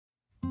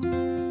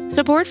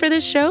Support for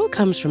this show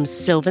comes from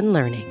Sylvan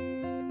Learning.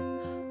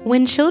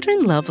 When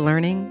children love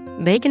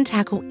learning, they can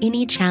tackle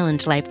any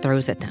challenge life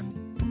throws at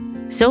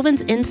them.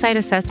 Sylvan's Insight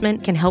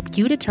Assessment can help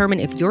you determine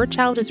if your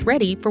child is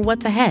ready for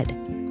what's ahead.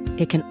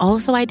 It can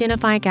also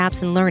identify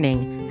gaps in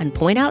learning and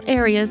point out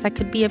areas that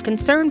could be of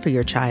concern for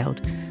your child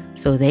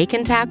so they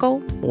can tackle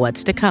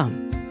what's to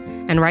come.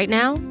 And right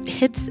now,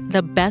 it's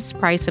the best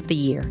price of the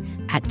year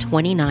at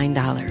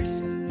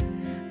 $29.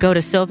 Go to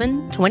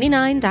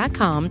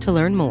sylvan29.com to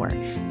learn more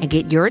and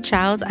get your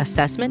child's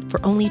assessment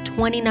for only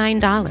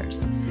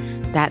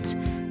 $29. That's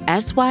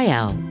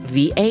SYLVAN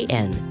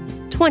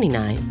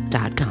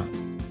 29.com.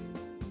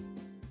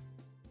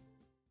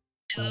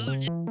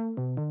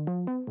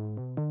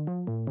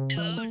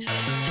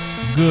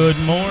 Good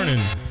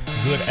morning,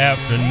 good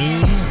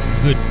afternoon,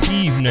 good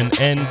evening,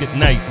 and good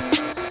night.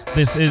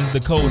 This is the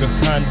Code of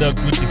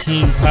Conduct with the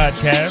King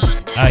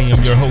podcast. I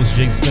am your host,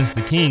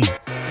 JSpenceTheKing,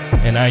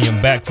 and I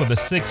am back for the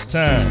sixth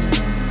time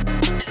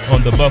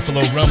on the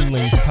Buffalo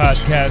Rumblings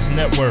Podcast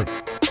Network.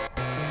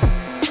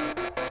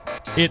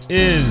 It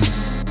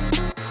is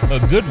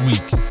a good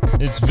week.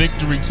 It's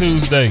Victory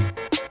Tuesday.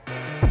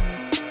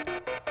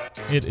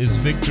 It is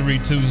Victory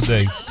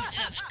Tuesday.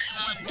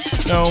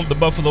 No, the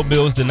Buffalo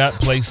Bills did not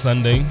play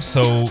Sunday,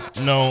 so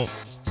no,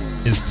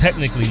 it's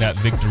technically not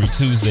Victory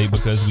Tuesday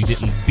because we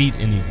didn't beat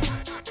anyone.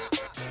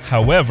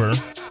 However,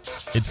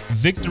 it's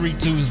Victory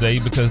Tuesday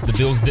because the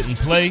Bills didn't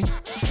play,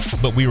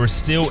 but we were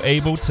still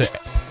able to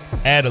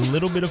add a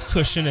little bit of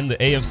cushion in the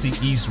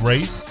AFC East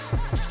race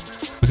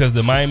because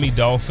the Miami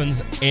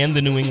Dolphins and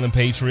the New England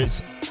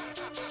Patriots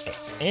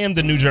and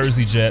the New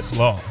Jersey Jets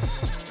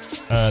lost.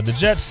 The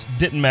Jets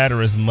didn't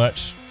matter as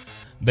much.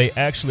 They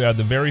actually are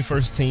the very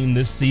first team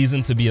this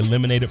season to be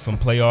eliminated from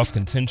playoff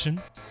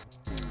contention.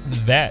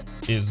 That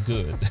is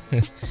good.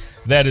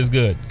 That is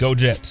good. Go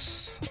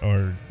Jets,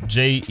 or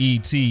Jets,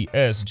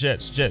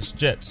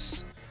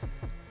 Jets.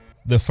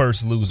 The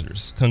first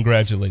losers.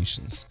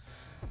 Congratulations.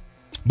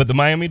 But the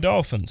Miami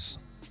Dolphins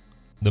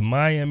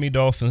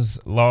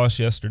lost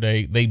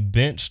yesterday. They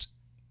benched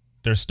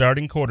their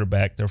starting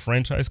quarterback, their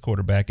franchise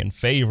quarterback, in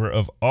favor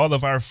of all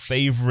of our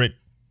favorite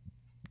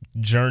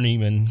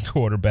journeyman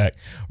quarterback,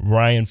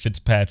 Ryan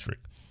Fitzpatrick.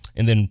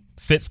 And then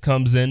Fitz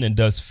comes in and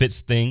does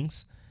Fitz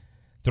things,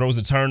 throws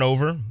a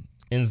turnover,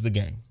 ends the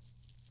game.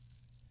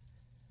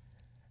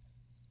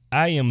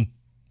 I am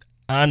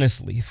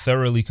honestly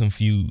thoroughly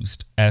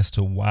confused as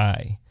to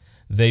why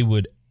they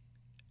would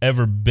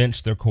ever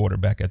bench their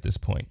quarterback at this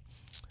point.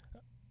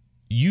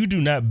 You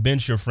do not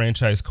bench your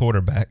franchise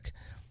quarterback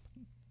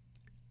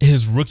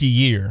his rookie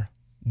year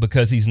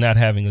because he's not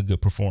having a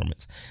good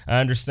performance. I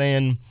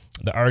understand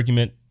the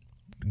argument.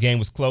 The game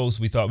was close.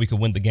 We thought we could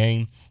win the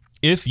game.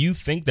 If you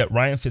think that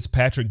Ryan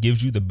Fitzpatrick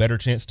gives you the better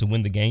chance to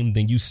win the game,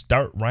 then you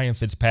start Ryan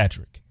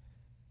Fitzpatrick.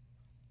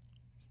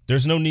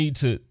 There's no need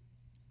to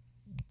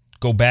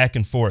go back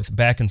and forth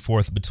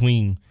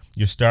between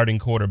your starting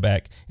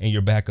quarterback and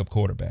your backup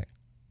quarterback.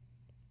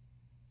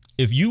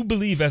 If you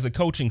believe as a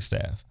coaching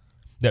staff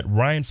that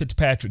Ryan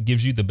Fitzpatrick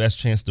gives you the best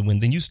chance to win,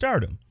 then you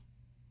start him.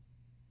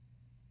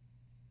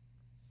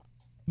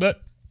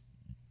 But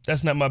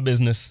that's not my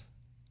business.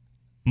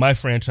 My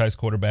franchise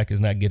quarterback is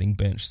not getting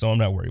benched, so I'm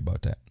not worried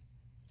about that.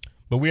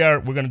 But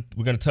we're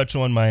gonna touch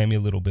on Miami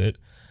a little bit.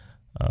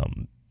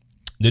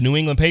 The New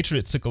England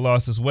Patriots took a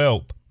loss as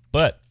well,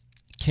 but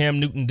Cam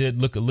Newton did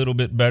look a little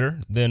bit better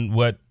than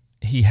what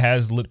he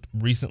has looked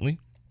recently.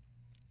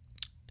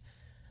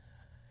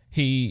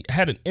 He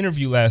had an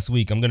interview last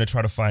week. I'm going to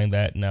try to find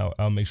that now.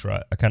 I'll make sure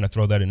I kind of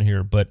throw that in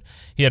here. But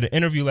he had an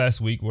interview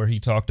last week where he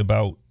talked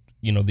about,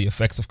 the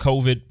effects of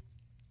COVID.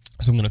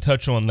 So I'm going to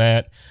touch on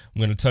that. I'm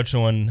going to touch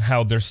on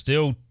how they're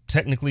still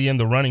technically in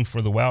the running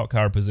for the wild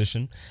card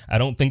position. I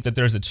don't think that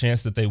there's a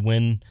chance that they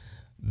win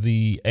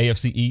the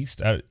AFC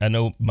East. I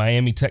know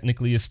Miami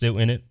technically is still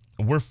in it.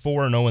 We're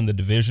 4-0 in the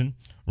division.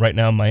 Right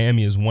now,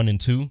 Miami is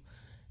 1-2.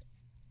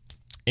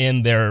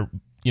 And they're,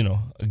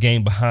 a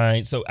game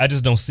behind. So I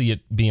just don't see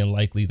it being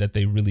likely that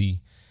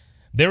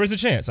there is a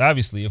chance,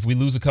 obviously, if we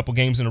lose a couple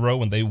games in a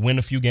row and they win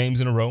a few games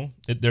in a row,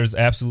 there's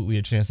absolutely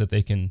a chance that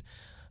they can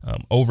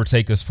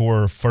overtake us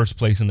for first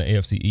place in the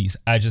AFC East.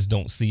 I just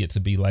don't see it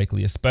to be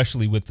likely,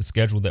 especially with the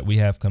schedule that we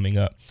have coming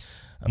up.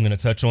 I'm going to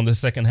touch on the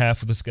second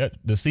half of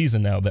the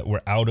season now that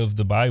we're out of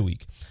the bye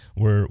week.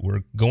 We're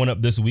going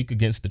up this week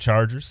against the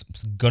Chargers.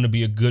 It's going to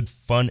be a good,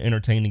 fun,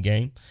 entertaining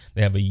game.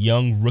 They have a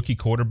young rookie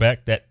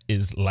quarterback that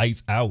is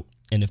lights out.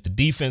 And if the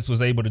defense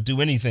was able to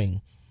do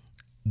anything,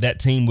 that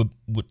team would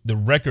the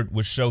record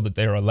would show that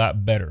they're a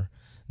lot better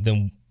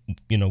than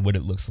what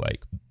it looks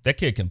like. That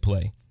kid can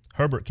play.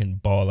 Herbert can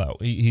ball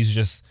out. He's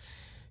just,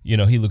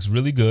 he looks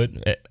really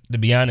good. To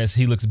be honest,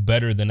 he looks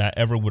better than I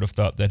ever would have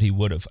thought that he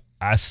would have.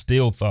 I said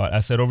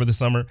over the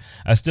summer,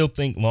 I still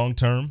think long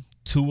term,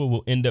 Tua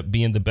will end up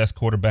being the best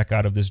quarterback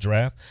out of this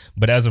draft.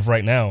 But as of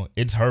right now,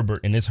 it's Herbert,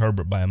 and it's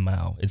Herbert by a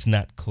mile. It's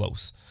not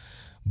close.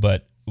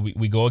 But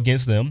we go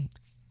against them.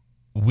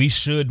 We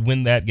should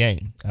win that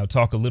game. I'll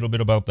talk a little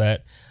bit about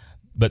that.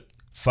 But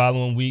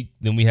following week,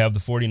 then we have the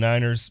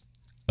 49ers,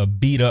 a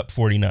beat-up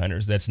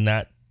 49ers that's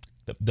not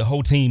The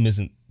whole team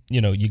isn't,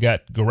 you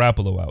got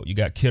Garoppolo out, you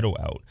got Kittle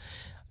out.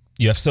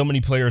 You have so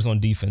many players on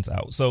defense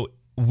out. So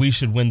we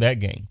should win that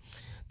game.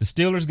 The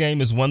Steelers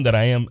game is one that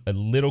I am a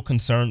little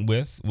concerned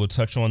with. We'll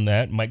touch on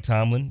that. Mike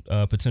Tomlin,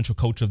 potential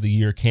coach of the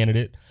year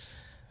candidate.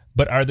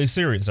 But are they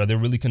serious? Are they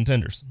really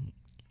contenders?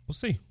 We'll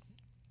see.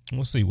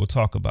 We'll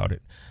talk about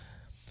it.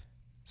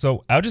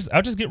 So I'll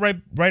just get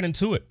right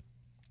into it.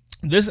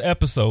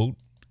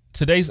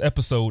 Today's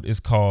episode is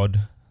called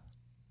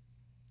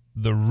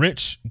The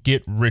Rich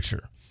Get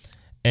Richer.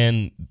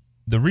 And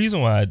the reason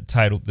why I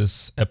titled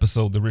this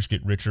episode The Rich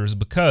Get Richer is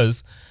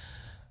because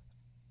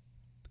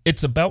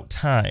it's about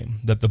time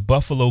that the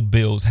Buffalo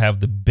Bills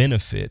have the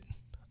benefit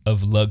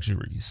of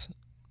luxuries.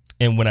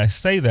 And when I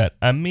say that,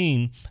 I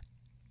mean,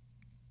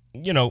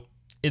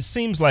 it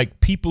seems like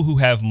people who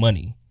have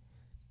money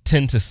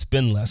tend to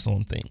spend less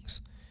on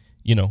things.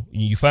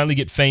 You finally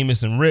get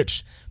famous and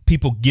rich,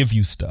 people give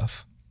you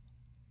stuff.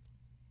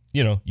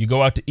 You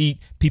go out to eat,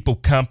 people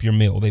comp your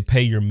meal. They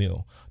pay your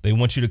meal. They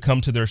want you to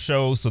come to their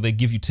shows, so they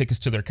give you tickets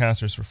to their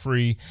concerts for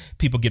free.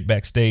 People get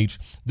backstage.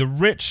 The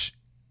rich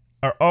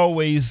are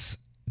always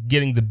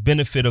getting the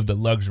benefit of the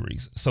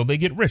luxuries, so they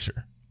get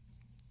richer.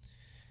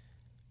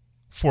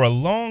 For a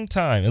long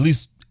time, at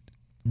least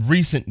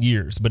recent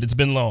years, but it's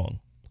been long,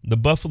 the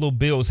Buffalo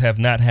Bills have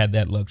not had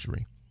that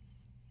luxury.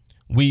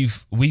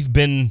 We've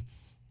been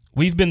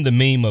the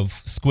meme of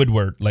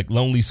Squidward, like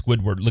lonely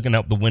Squidward, looking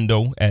out the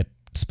window at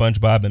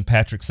SpongeBob and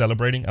Patrick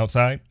celebrating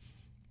outside.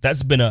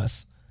 That's been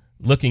us,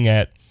 looking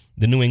at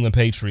the New England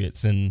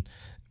Patriots, and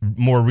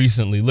more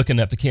recently looking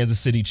at the Kansas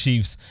City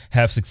Chiefs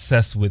have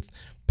success with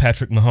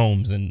Patrick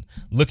Mahomes, and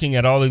looking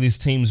at all of these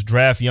teams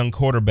draft young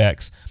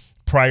quarterbacks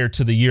prior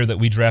to the year that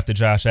we drafted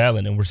Josh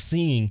Allen. And we're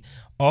seeing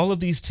all of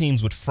these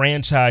teams with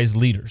franchise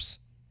leaders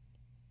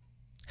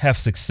have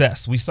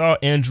success. We saw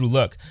Andrew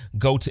Luck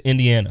go to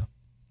Indiana,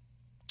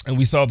 and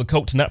we saw the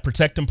coach not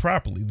protect him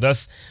properly,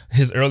 thus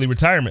his early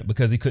retirement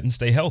because he couldn't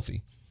stay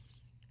healthy.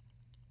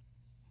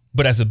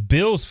 But as a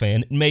Bills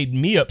fan, it made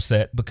me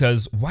upset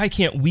because why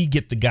can't we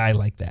get the guy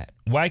like that?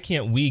 Why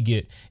can't we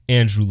get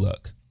Andrew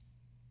Luck?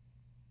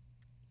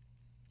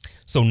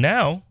 So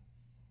now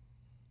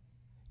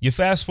you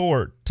fast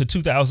forward to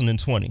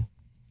 2020,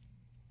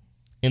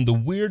 in the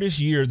weirdest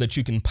year that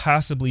you can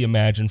possibly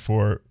imagine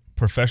for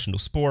professional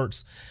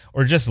sports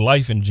or just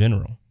life in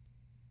general.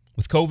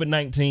 With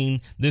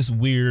COVID-19, this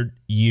weird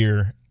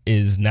year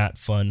is not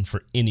fun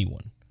for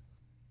anyone.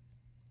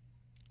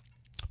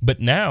 But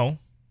now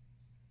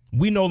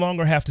we no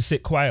longer have to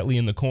sit quietly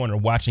in the corner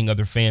watching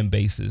other fan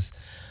bases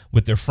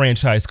with their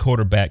franchise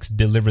quarterbacks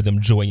deliver them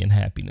joy and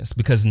happiness,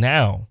 because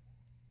now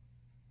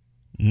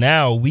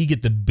we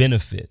get the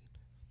benefit.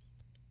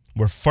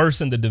 We're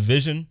first in the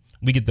division.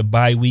 We get the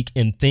bye week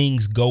and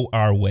things go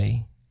our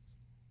way.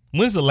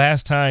 When's the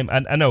last time?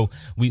 I know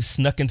we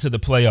snuck into the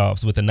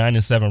playoffs with a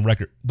 9-7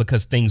 record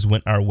because things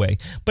went our way,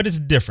 but it's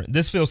different.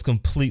 This feels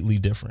completely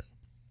different.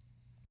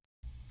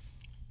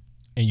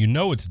 And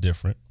it's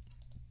different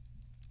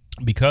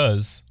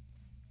because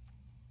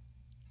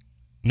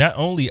not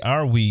only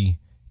are we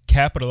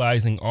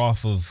capitalizing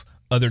off of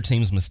other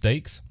teams'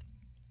 mistakes,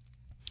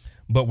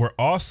 but we're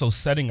also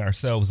setting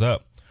ourselves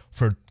up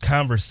for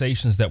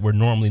conversations that we're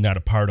normally not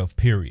a part of,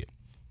 period.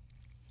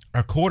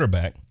 Our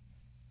quarterback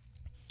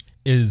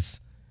is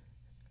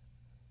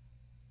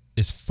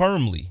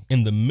firmly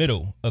in the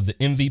middle of the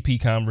MVP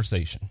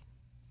conversation.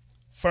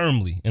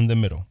 Firmly in the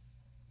middle.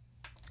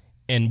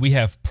 And we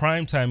have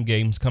primetime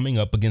games coming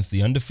up against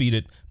the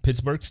undefeated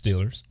Pittsburgh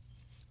Steelers.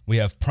 We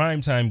have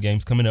primetime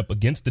games coming up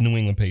against the New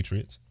England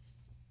Patriots.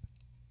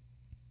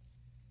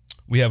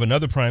 We have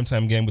another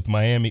primetime game with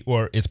Miami,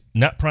 or it's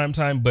not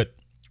primetime, but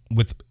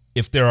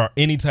if there are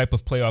any type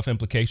of playoff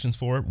implications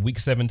for it, Week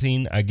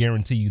 17, I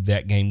guarantee you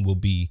that game will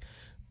be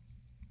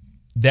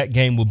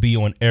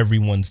on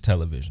everyone's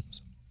televisions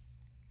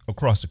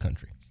across the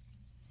country.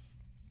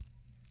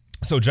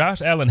 So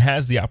Josh Allen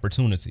has the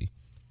opportunity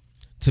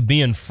to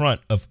be in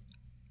front of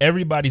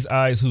everybody's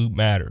eyes who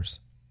matters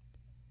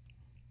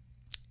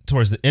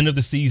towards the end of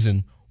the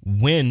season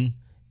when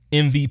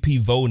MVP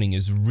voting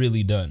is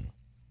really done.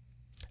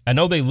 I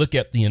know they look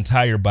at the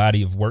entire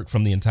body of work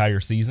from the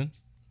entire season,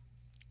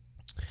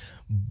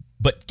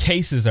 but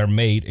cases are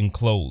made and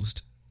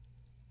closed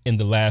in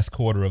the last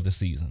quarter of the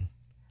season.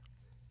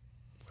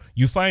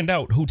 You find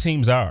out who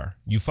teams are.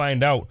 You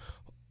find out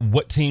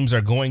what teams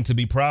are going to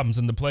be problems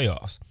in the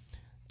playoffs.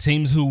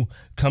 Teams who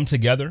come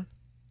together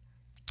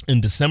in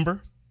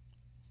December,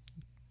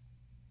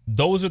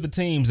 those are the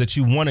teams that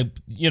you want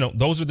to,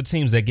 those are the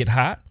teams that get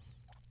hot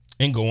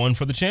and go on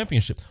for the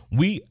championship.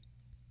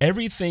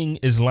 Everything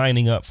is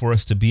lining up for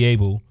us to be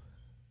able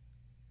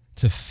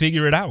to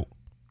figure it out.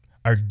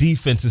 Our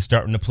defense is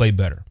starting to play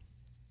better.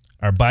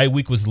 Our bye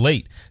week was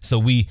late, so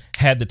we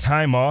had the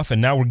time off,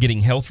 and now we're getting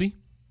healthy.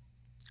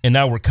 And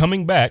now we're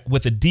coming back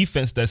with a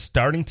defense that's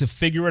starting to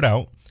figure it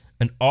out,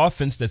 an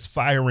offense that's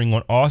firing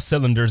on all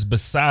cylinders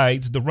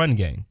besides the run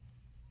game.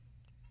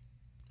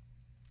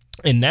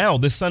 And now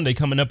this Sunday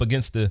coming up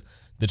against the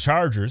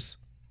Chargers,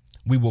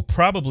 we will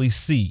probably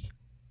see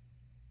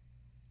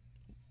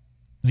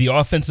the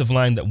offensive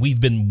line that we've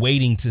been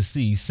waiting to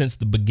see since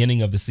the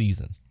beginning of the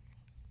season.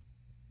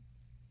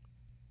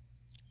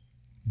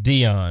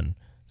 Dion,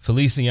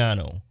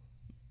 Feliciano,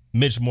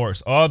 Mitch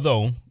Morse.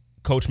 Although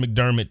Coach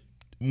McDermott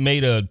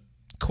made a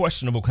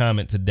questionable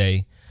comment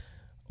today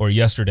or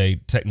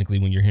yesterday, technically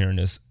when you're hearing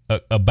this,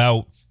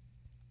 about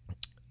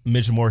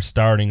Mitch Morse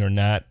starting or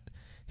not.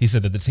 He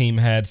said that the team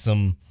had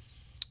some,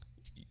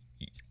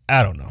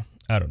 I don't know.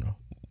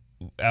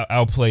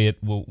 I'll play it.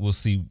 We'll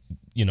see,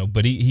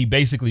 but he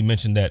basically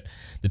mentioned that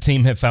the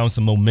team had found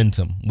some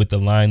momentum with the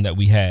line that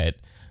we had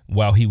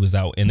while he was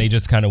out. And they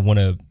just kind of want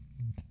to,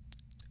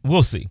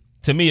 we'll see.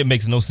 To me, it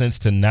makes no sense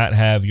to not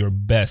have your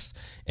best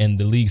and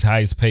the league's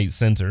highest paid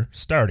center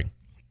starting.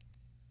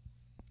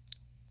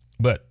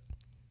 But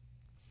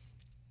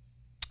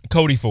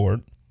Cody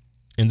Ford,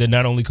 and then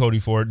not only Cody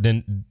Ford,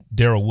 then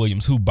Darrell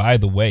Williams, who, by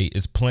the way,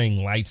 is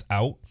playing lights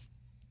out.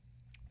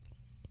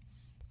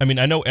 I mean,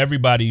 I know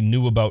everybody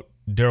knew about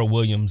Darrell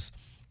Williams'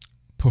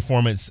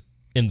 performance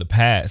in the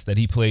past, that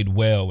he played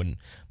well,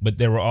 but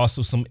there were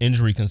also some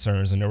injury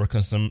concerns, and there were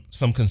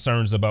some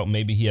concerns about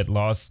maybe he had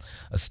lost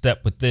a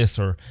step with this,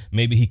 or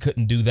maybe he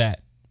couldn't do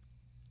that.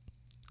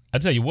 I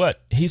tell you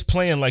what, he's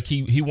playing like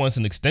he wants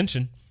an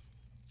extension,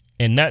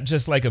 and not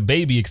just like a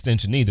baby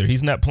extension either.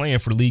 He's not playing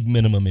for league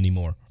minimum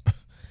anymore.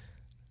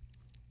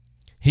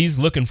 He's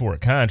looking for a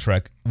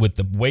contract with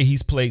the way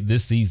he's played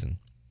this season.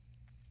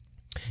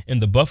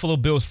 And the Buffalo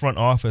Bills front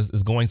office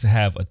is going to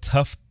have a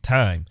tough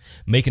time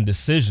making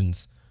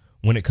decisions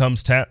when it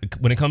comes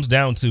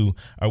down to,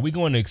 are we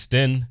going to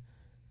extend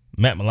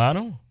Matt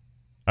Milano?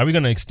 Are we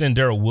going to extend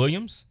Darrell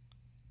Williams?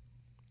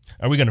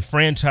 Are we going to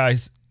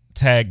franchise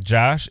tag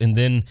Josh and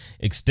then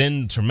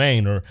extend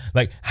Tremaine? Or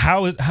like,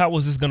 how is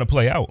this going to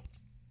play out?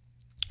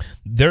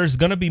 There's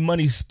going to be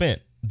money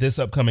spent this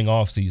upcoming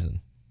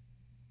offseason.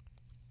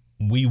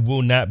 We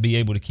will not be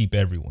able to keep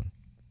everyone.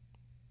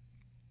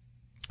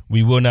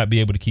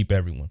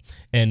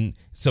 And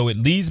so it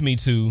leads me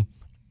to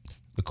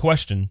the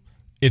question,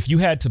 if you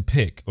had to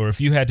pick or if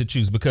you had to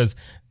choose, because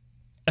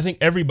I think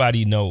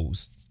everybody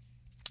knows,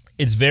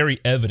 it's very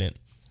evident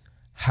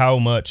how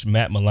much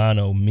Matt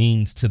Milano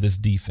means to this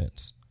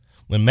defense.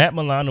 When Matt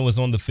Milano is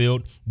on the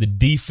field, the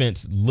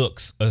defense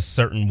looks a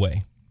certain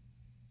way.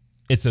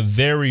 It's a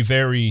very,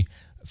 very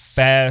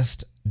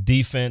fast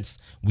defense.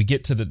 We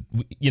get to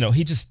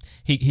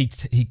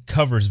he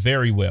covers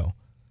very well.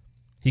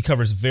 He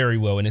covers very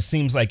well. And it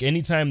seems like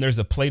anytime there's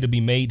a play to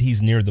be made,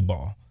 he's near the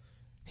ball.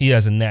 He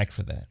has a knack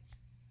for that.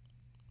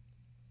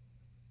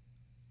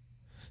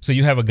 So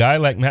you have a guy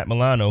like Matt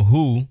Milano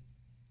who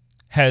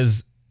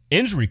has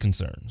injury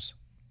concerns,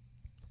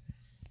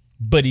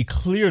 but he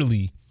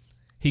clearly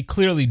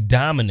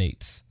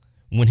dominates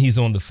when he's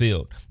on the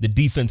field. The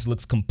defense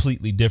looks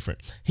completely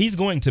different. He's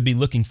going to be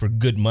looking for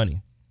good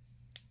money.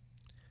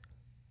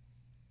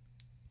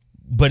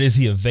 But is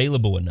he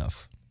available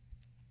enough?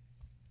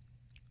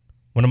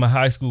 One of my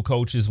high school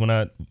coaches, when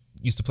I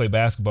used to play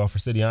basketball for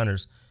City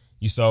Honors,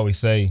 used to always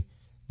say,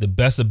 the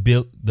best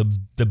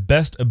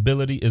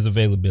ability is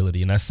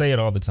availability. And I say it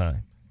all the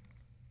time.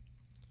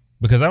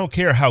 Because I don't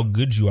care how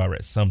good you are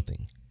at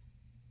something.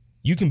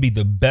 You can be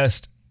the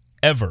best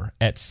ever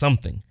at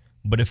something.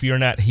 But if you're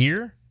not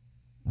here,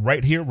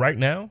 right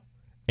now,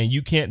 and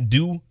you can't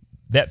do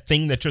that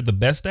thing that you're the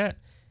best at,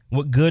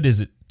 what good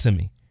is it to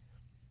me?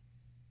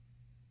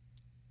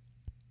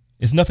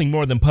 It's nothing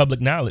more than public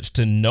knowledge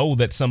to know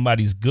that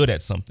somebody's good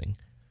at something.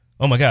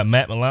 Oh my God,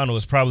 Matt Milano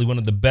is probably one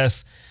of the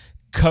best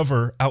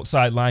cover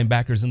outside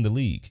linebackers in the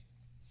league.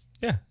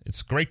 Yeah,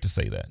 it's great to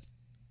say that.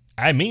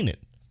 I mean it.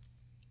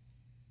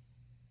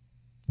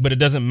 But it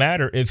doesn't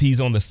matter if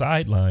he's on the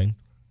sideline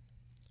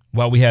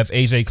while we have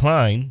A.J.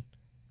 Klein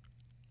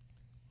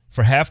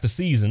for half the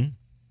season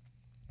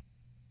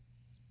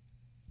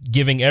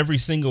giving every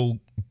single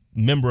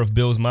member of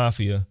Bills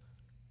Mafia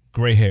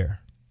gray hair.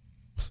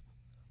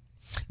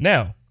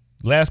 Now,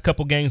 last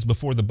couple games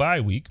before the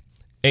bye week,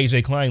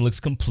 A.J. Klein looks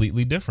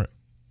completely different.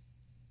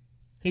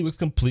 He looks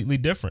completely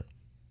different.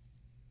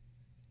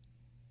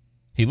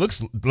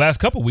 Last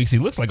couple weeks, he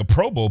looks like a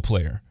Pro Bowl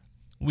player.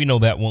 We know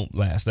that won't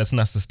last. That's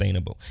not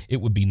sustainable.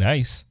 It would be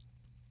nice,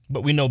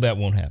 but we know that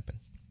won't happen.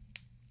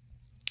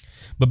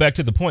 But back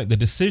to the point, the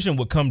decision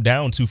would come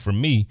down to, for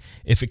me,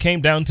 if it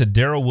came down to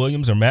Darrell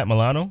Williams or Matt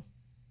Milano,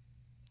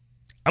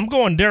 I'm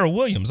going Darrell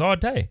Williams all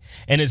day.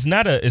 And it's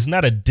not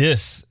a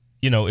diss.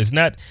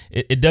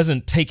 It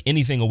doesn't take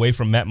anything away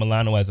from Matt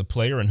Milano as a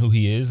player and who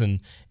he is and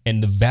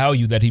the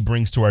value that he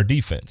brings to our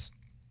defense.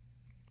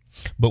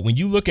 But when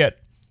you look at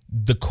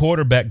the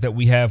quarterback that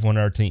we have on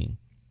our team,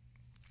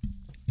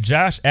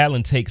 Josh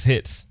Allen takes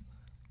hits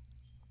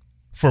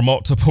for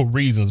multiple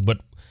reasons, but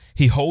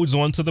he holds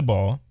on to the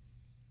ball,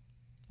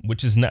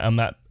 which is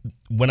not,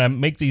 when I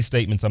make these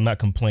statements, I'm not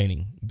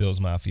complaining,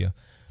 Bills Mafia.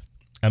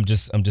 I'm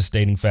just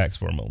stating facts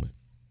for a moment.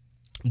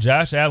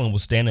 Josh Allen will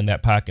stand in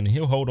that pocket and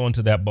he'll hold on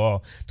to that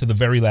ball to the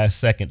very last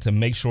second to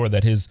make sure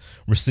that his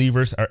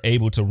receivers are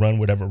able to run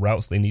whatever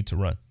routes they need to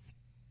run.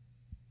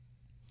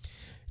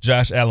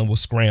 Josh Allen will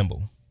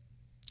scramble.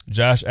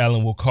 Josh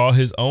Allen will call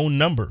his own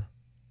number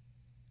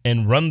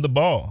and run the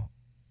ball.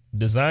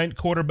 Designed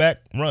quarterback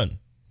run.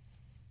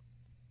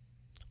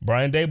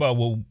 Brian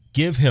Daboll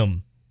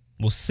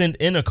will send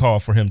in a call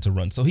for him to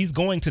run. So he's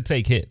going to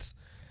take hits.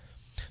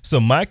 So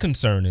my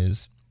concern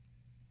is,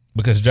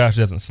 because Josh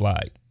doesn't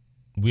slide.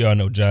 We all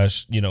know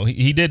Josh,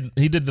 he did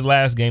the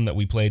last game that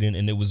we played in,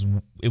 and it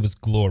was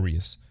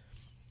glorious.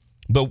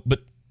 But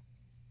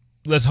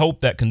let's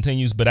hope that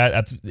continues. But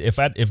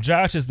if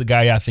Josh is the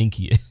guy I think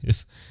he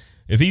is,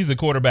 if he's the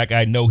quarterback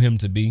I know him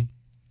to be,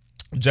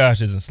 Josh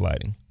isn't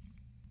sliding.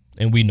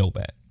 And we know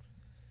that.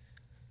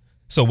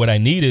 So what I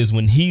need is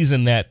when he's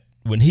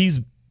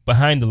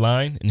behind the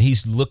line and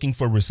he's looking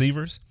for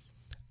receivers,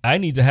 I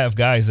need to have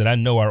guys that I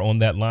know are on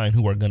that line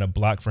who are going to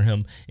block for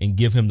him and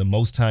give him the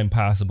most time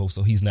possible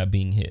so he's not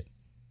being hit.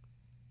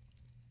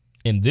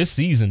 And this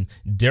season,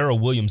 Darrell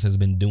Williams has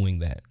been doing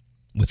that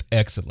with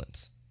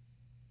excellence.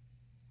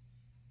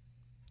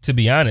 To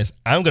be honest,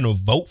 I'm going to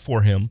vote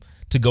for him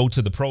to go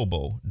to the Pro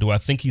Bowl. Do I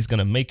think he's going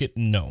to make it?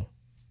 No.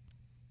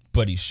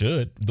 But he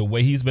should. The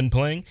way he's been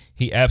playing,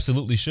 he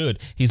absolutely should.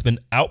 He's been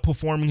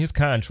outperforming his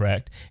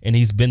contract, and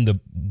he's been the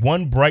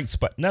one bright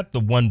spot, not the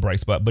one bright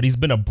spot, but he's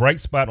been a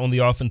bright spot on the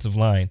offensive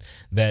line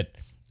that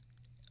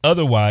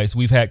otherwise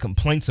we've had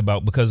complaints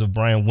about because of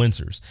Brian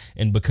Winters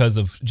and because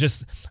of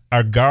just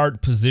our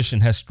guard position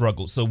has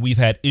struggled. So we've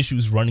had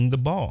issues running the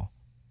ball.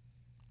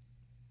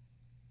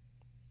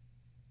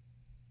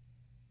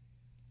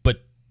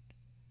 But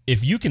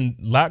if you can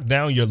lock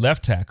down your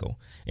left tackle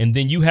and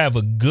then you have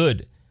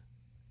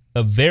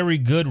a very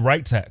good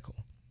right tackle.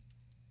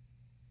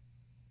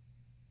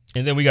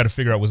 And then we got to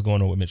figure out what's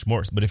going on with Mitch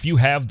Morse. But if you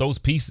have those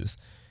pieces,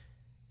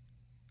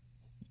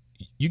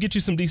 you get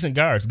you some decent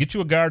guards. Get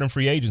you a guard in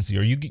free agency,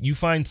 or you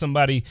find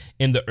somebody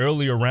in the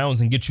earlier rounds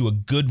and get you a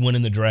good one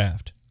in the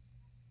draft.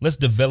 Let's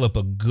develop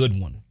a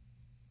good one.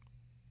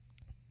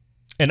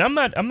 And I'm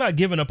not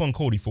giving up on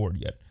Cody Ford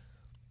yet.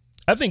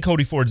 I think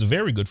Cody Ford's a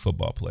very good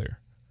football player.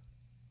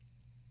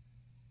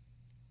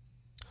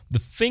 The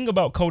thing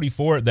about Cody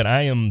Ford that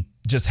I am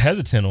just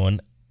hesitant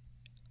on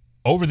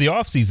over the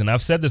offseason,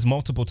 I've said this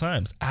multiple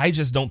times, I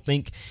just don't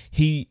think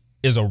he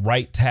is a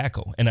right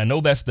tackle. And I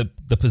know that's the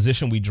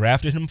position we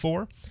drafted him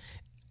for.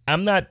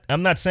 I'm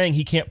not saying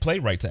he can't play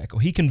right tackle.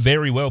 He can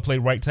very well play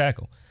right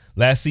tackle.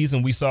 Last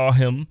season, we saw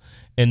him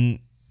and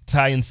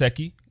Ty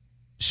Nsekhe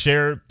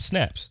share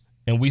snaps.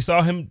 And we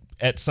saw him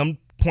at some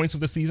points of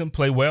the season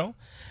play well.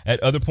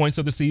 At other points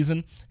of the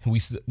season, we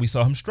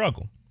saw him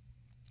struggle.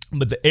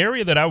 But the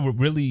area that I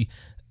would really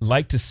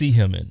like to see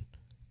him in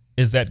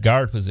is that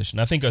guard position.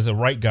 I think as a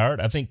right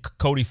guard, I think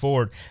Cody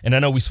Ford, and I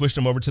know we switched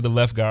him over to the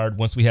left guard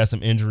once we had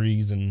some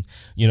injuries and,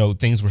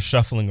 things were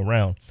shuffling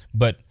around.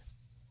 But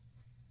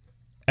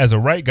as a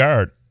right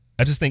guard,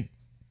 I just think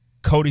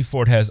Cody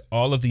Ford has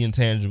all of the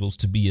intangibles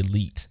to be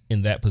elite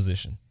in that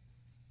position.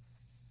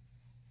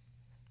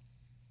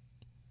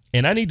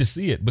 And I need to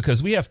see it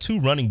because we have two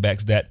running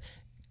backs that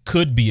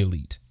could be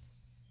elite.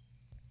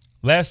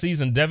 Last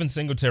season, Devin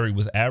Singletary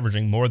was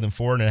averaging more than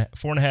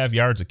 4.5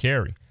 yards a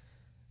carry.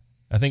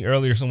 I think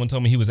earlier someone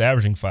told me he was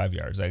averaging 5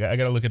 yards. I got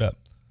to look it up.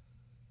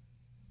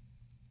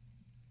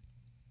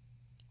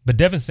 But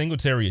Devin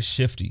Singletary is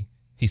shifty.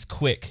 He's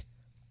quick.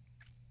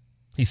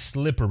 He's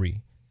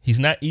slippery. He's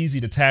not easy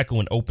to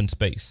tackle in open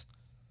space.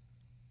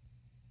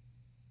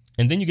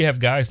 And then you have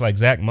guys like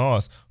Zach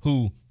Moss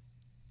who,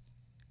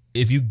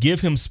 if you give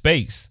him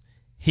space,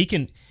 he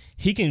can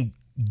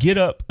get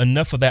up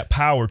enough of that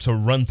power to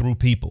run through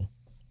people.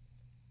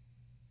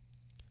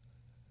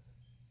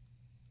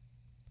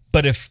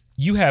 But if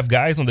you have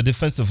guys on the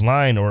defensive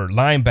line or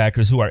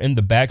linebackers who are in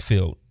the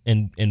backfield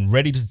and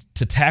ready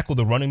to tackle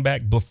the running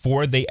back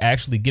before they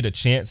actually get a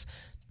chance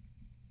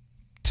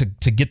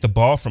to get the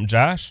ball from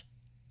Josh,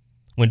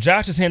 when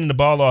Josh is handing the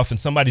ball off and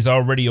somebody's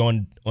already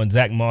on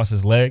Zach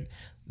Moss's leg,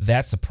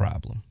 that's a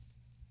problem.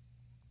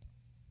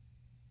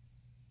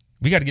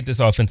 We got to get this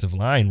offensive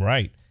line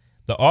right.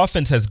 The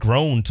offense has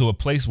grown to a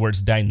place where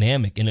it's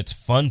dynamic and it's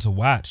fun to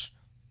watch.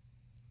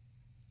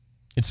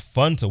 It's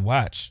fun to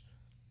watch.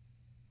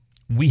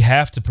 We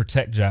have to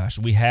protect Josh.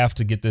 We have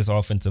to get this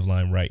offensive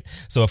line right.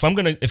 So if I'm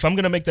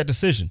gonna make that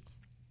decision,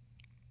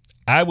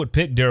 I would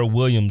pick Darrell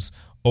Williams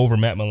over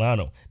Matt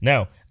Milano.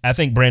 Now, I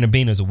think Brandon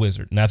Beane is a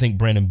wizard, and I think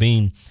Brandon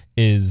Beane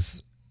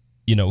is,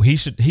 he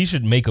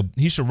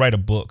should write a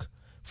book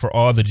for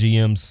all the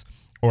GMs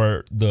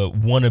or the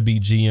wannabe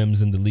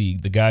GMs in the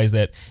league. The guys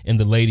that and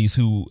the ladies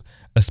who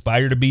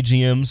aspire to be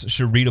GMs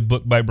should read a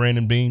book by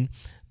Brandon Beane.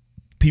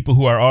 People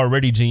who are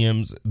already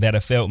GMs that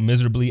have failed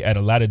miserably at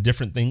a lot of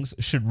different things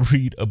should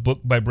read a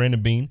book by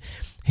Brandon Beane.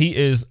 He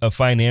is a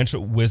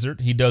financial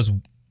wizard. He does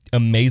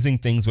amazing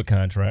things with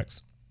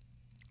contracts.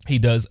 He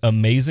does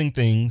amazing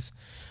things.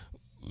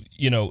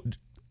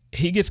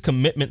 He gets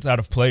commitments out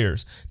of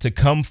players to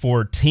come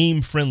for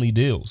team-friendly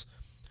deals,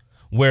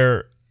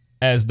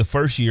 whereas the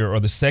first year or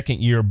the second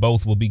year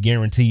both will be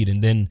guaranteed,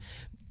 and then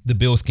the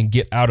Bills can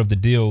get out of the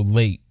deal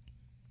late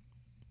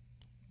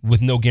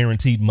with no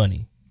guaranteed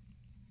money.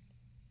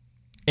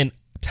 And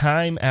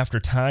time after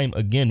time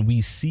again,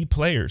 we see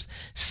players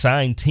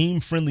sign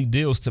team-friendly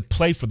deals to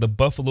play for the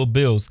Buffalo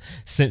Bills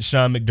since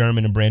Sean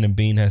McDermott and Brandon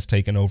Beane has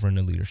taken over in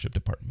the leadership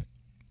department.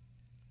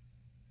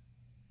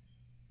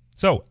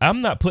 So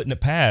I'm not putting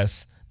it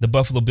past the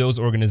Buffalo Bills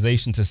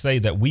organization to say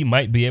that we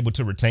might be able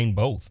to retain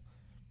both.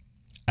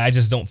 I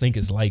just don't think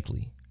it's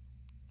likely.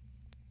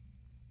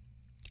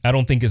 I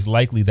don't think it's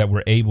likely that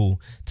we're able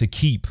to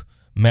keep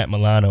Matt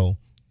Milano,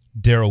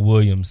 Darrell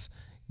Williams,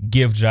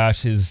 give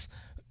Josh his,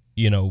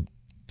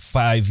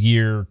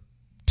 5-year,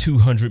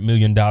 $200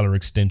 million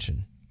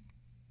extension.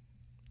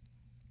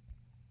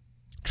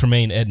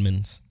 Tremaine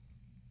Edmonds.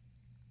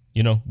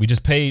 We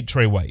just paid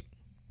Trey White.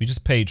 We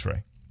just paid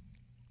Trey,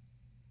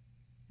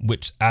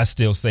 which I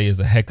still say is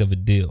a heck of a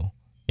deal.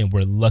 And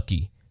we're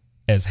lucky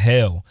as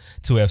hell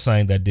to have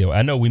signed that deal.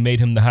 I know we made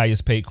him the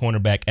highest paid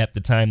cornerback at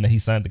the time that he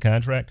signed the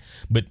contract,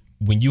 but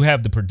when you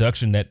have the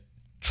production that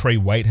Trey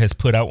White has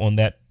put out on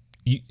that,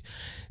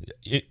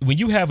 when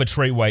you have a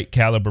Trey White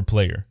caliber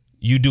player,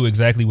 you do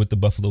exactly what the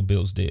Buffalo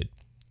Bills did.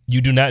 You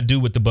do not do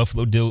what the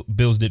Buffalo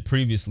Bills did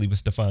previously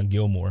with Stephon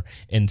Gilmore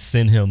and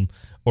send him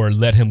or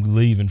let him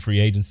leave in free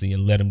agency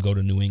and let him go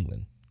to New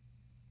England.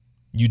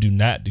 You do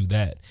not do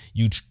that.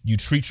 You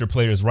treat your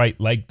players right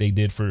like they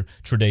did for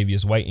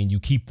Tre'Davious White, and you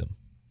keep them.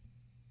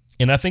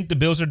 And I think the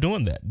Bills are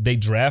doing that. They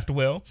draft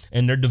well,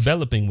 and they're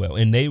developing well,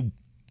 and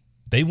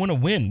they want to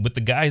win with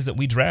the guys that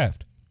we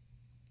draft.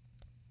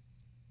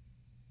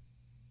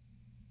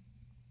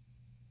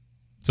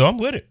 So I'm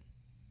with it.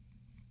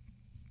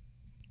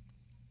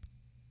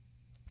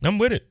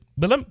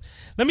 But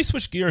let me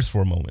switch gears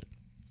for a moment,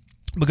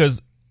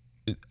 because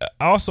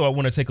I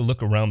want to take a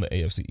look around the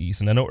AFC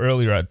East. And I know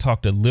earlier I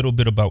talked a little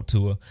bit about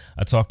Tua.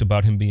 I talked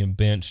about him being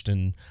benched,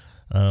 and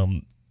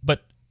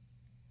but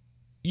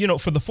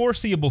for the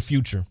foreseeable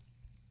future,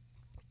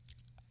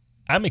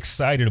 I'm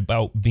excited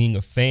about being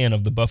a fan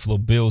of the Buffalo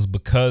Bills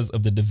because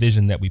of the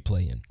division that we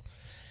play in.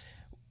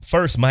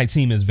 First, my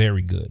team is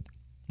very good.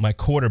 My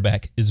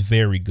quarterback is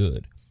very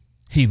good.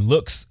 He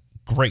looks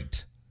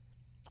great.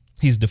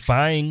 He's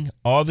defying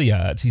all the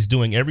odds. He's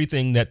doing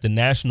everything that the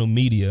national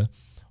media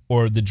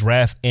or the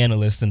draft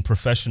analysts and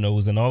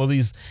professionals and all of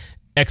these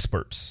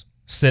experts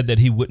said that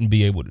he wouldn't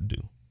be able to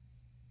do.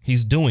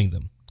 He's doing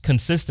them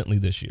consistently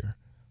this year.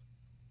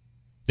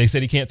 They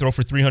said he can't throw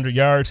for 300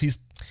 yards.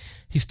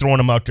 He's throwing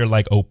them out there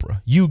like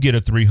Oprah. You get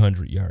a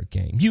 300-yard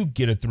game. You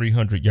get a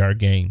 300-yard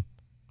game.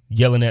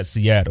 Yelling at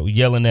Seattle,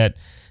 yelling at,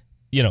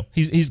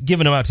 he's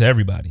giving them out to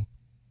everybody.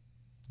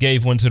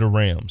 Gave one to the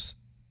Rams.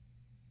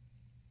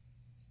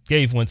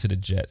 Gave one to the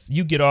Jets.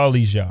 You get all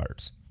these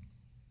yards.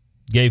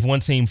 Gave one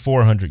team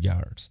 400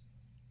 yards.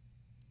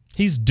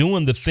 He's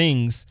doing the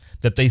things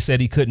that they said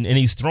he couldn't, and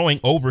he's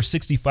throwing over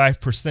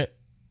 65%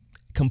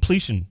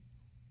 completion.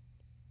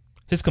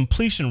 His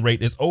completion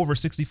rate is over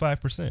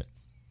 65%.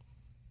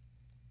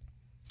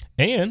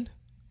 And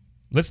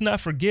let's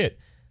not forget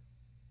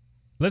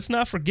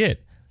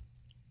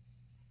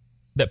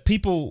that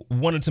people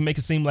wanted to make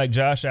it seem like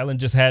Josh Allen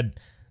just had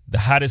the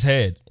hottest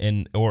head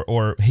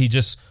or he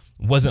just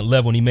wasn't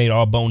level and he made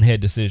all bonehead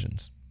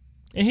decisions.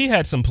 And he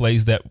had some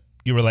plays that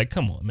you were like,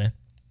 come on, man.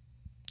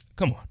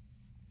 Come on.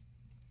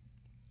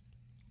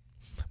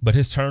 But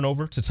his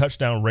turnover to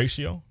touchdown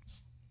ratio,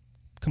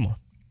 come on.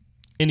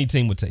 Any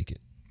team would take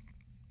it.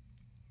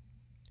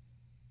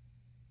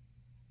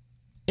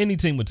 Any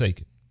team would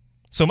take it.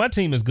 So my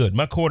team is good.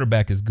 My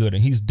quarterback is good,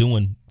 and he's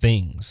doing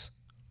things.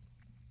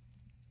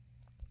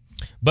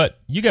 But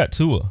you got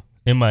Tua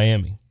in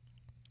Miami.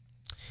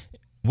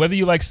 Whether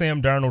you like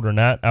Sam Darnold or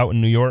not out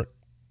in New York,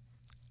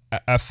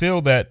 I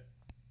feel that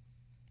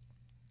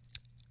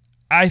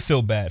I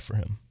feel bad for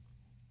him.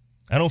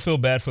 I don't feel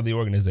bad for the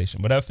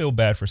organization, but I feel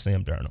bad for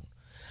Sam Darnold.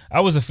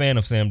 I was a fan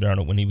of Sam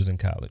Darnold when he was in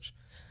college.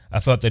 I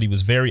thought that he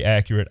was very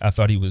accurate. I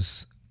thought he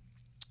was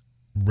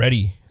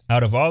ready.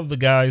 Out of all of the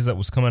guys that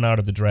was coming out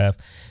of the draft,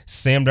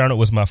 Sam Darnold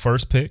was my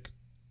first pick,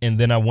 and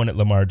then I wanted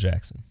Lamar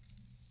Jackson.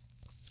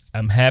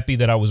 I'm happy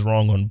that I was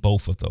wrong on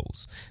both of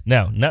those.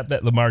 Now, not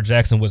that Lamar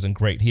Jackson wasn't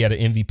great. He had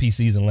an MVP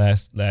season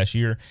last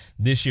year.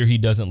 This year, he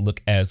doesn't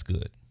look as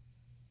good.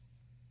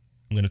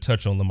 I'm going to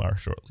touch on Lamar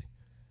shortly.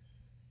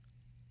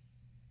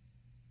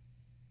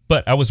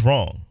 But I was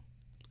wrong.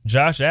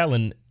 Josh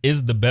Allen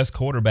is the best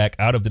quarterback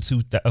out of the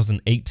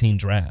 2018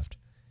 draft.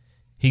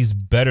 He's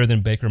better than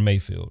Baker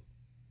Mayfield.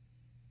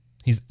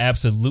 He's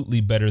absolutely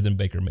better than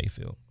Baker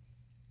Mayfield.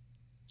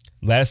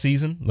 Last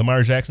season,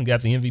 Lamar Jackson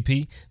got the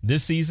MVP.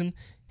 This season,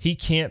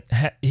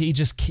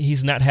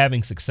 he's not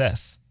having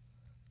success.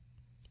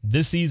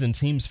 This season,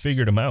 teams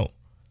figured him out.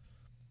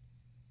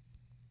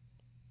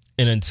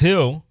 And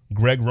until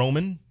Greg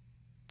Roman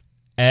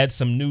adds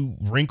some new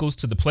wrinkles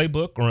to the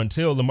playbook, or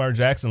until Lamar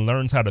Jackson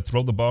learns how to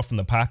throw the ball from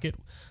the pocket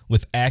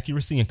with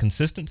accuracy and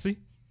consistency,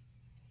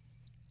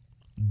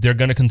 they're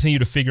going to continue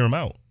to figure him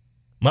out.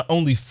 My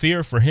only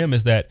fear for him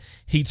is that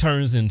he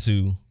turns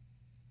into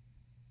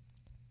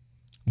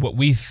what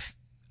we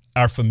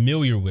are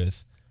familiar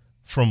with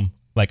from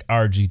like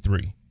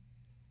RG3.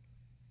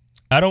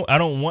 I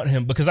don't want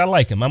him, because I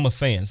like him. I'm a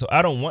fan. So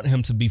I don't want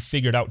him to be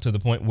figured out to the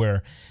point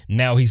where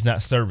now he's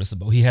not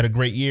serviceable. He had a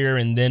great year,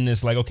 and then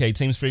it's like, okay,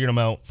 teams figured him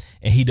out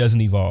and he doesn't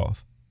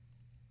evolve.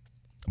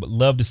 But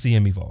love to see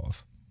him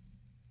evolve.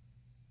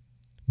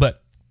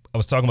 But I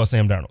was talking about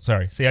Sam Darnold.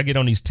 Sorry. See, I get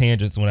on these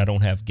tangents when I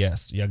don't have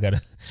guests. You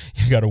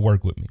gotta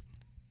work with me.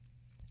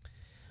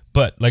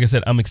 But like I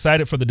said, I'm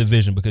excited for the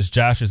division because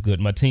Josh is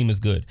good. My team is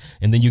good.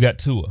 And then you got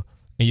Tua.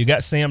 And you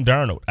got Sam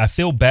Darnold. I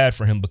feel bad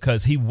for him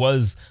because he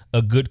was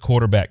a good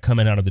quarterback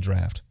coming out of the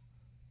draft.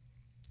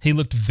 He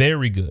looked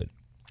very good.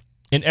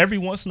 And every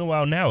once in a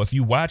while now, if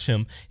you watch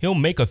him, he'll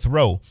make a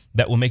throw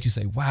that will make you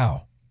say,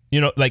 wow.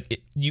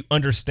 You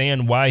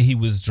understand why he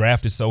was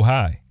drafted so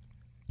high.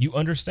 You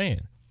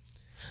understand.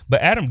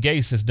 But Adam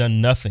Gase has done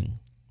nothing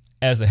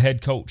as a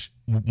head coach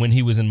when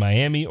he was in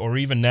Miami or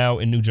even now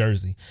in New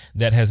Jersey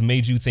that has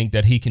made you think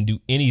that he can do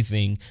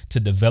anything to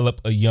develop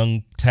a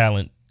young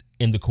talent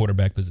in the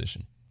quarterback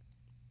position.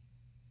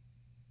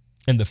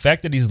 And the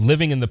fact that he's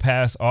living in the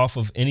past off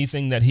of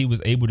anything that he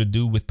was able to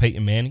do with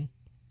Peyton Manning,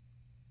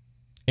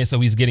 and so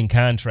he's getting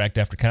contract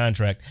after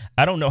contract,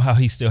 I don't know how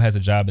he still has a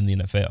job in the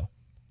NFL.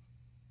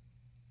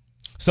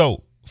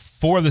 So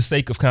for the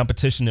sake of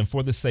competition and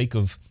for the sake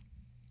of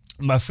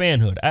my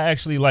fanhood, I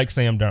actually like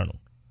Sam Darnold.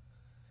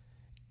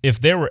 If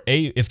they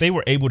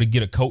were able to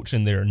get a coach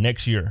in there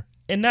next year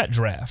and not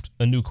draft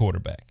a new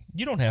quarterback,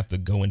 you don't have to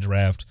go and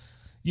draft.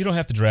 You don't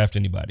have to draft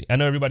anybody. I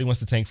know everybody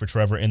wants to tank for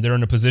Trevor, and they're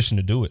in a position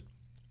to do it.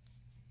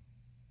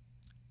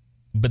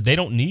 But they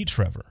don't need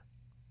Trevor.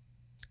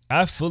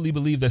 I fully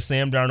believe that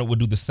Sam Darnold would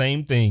do the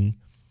same thing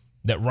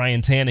that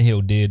Ryan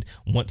Tannehill did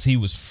once he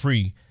was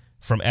free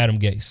from Adam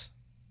Gase.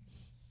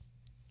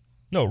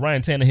 No,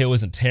 Ryan Tannehill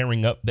isn't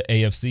tearing up the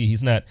AFC.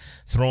 He's not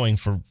throwing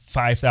for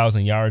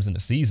 5,000 yards in a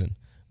season,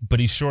 but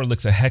he sure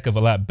looks a heck of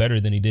a lot better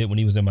than he did when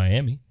he was in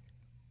Miami.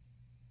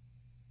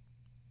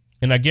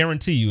 And I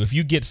guarantee you, if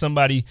you get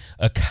somebody,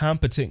 a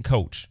competent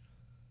coach,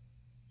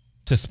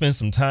 to spend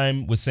some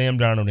time with Sam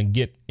Darnold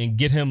and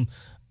get him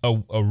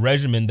a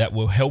regimen that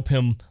will help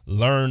him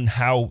learn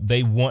how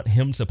they want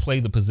him to play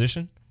the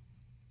position,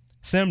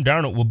 Sam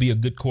Darnold will be a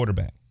good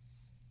quarterback.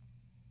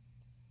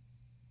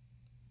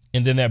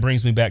 And then that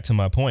brings me back to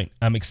my point.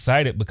 I'm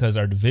excited because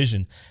our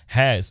division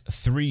has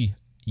 3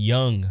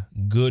 young,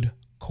 good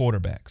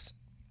quarterbacks.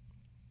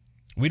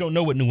 We don't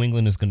know what New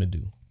England is going to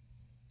do.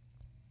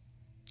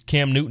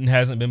 Cam Newton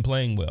hasn't been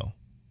playing well.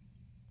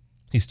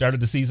 He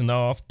started the season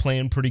off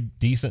playing pretty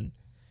decent.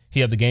 He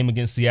had the game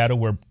against Seattle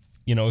where,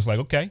 it's like,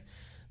 okay,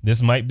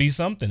 this might be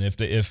something.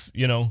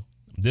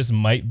 This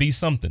might be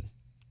something.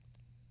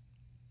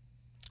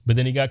 But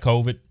then he got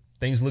COVID.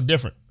 Things look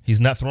different.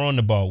 He's not throwing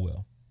the ball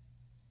well.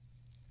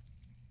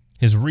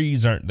 His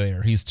reads aren't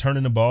there. He's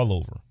turning the ball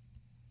over.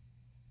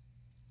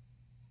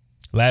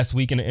 Last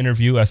week in an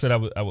interview, I said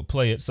I would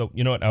play it. So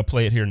you know what? I'll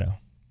play it here now.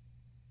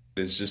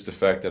 It's just the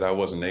fact that I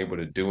wasn't able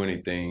to do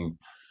anything,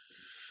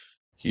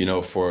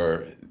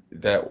 for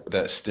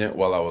that stint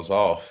while I was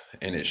off.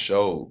 And it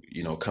showed,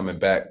 coming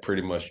back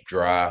pretty much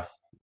dry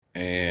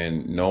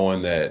and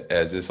knowing that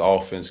as this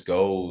offense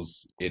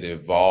goes, it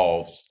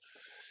evolves.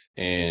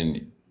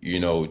 And,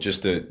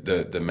 just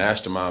the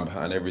mastermind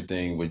behind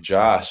everything with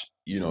Josh,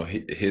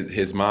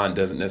 his mind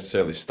doesn't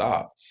necessarily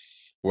stop.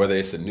 Whether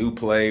it's a new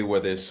play,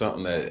 whether it's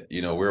something that,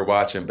 we're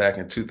watching back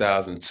in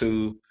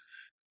 2002,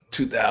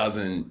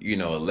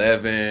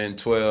 2011,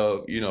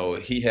 12,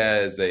 he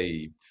has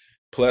a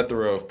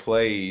plethora of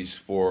plays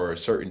for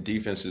certain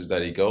defenses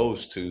that he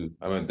goes to,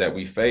 that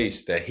we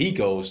face, that he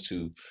goes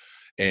to.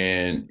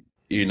 And,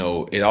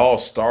 it all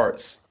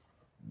starts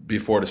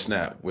before the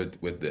snap with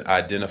the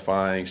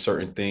identifying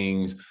certain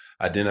things,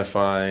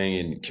 identifying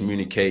and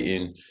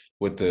communicating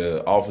with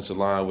the offensive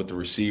line, with the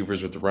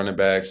receivers, with the running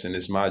backs. And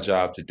it's my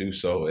job to do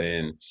so.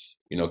 And,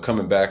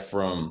 coming back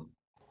from,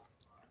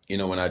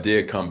 when I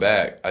did come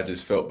back, I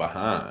just felt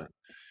behind.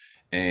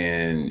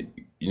 And,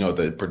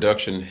 the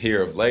production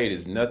here of late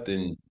is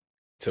nothing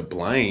to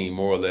blame,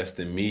 more or less,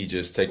 than me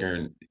just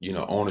taking,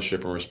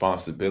 ownership and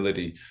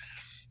responsibility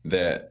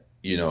that,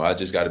 I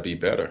just got to be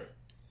better.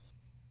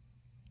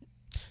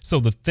 So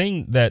the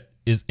thing that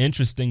is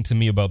interesting to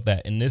me about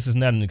that, and this is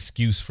not an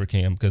excuse for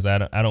Cam, because I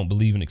don't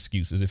believe in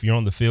excuses. If you're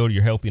on the field,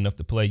 you're healthy enough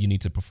to play, you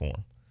need to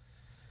perform.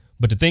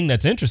 But the thing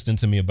that's interesting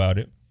to me about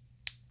it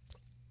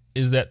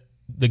is that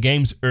the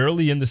games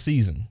early in the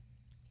season,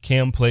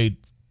 Cam played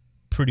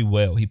pretty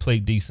well. He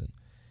played decent.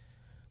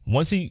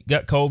 Once he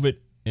got COVID,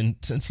 and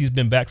since he's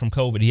been back from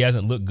COVID, he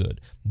hasn't looked good.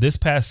 This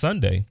past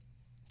Sunday,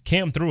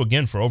 Cam threw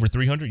again for over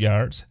 300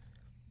 yards.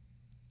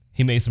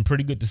 He made some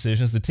pretty good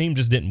decisions. The team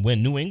just didn't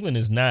win. New England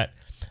is not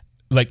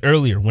like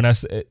earlier when I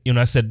said,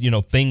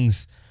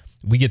 things,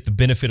 we get the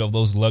benefit of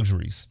those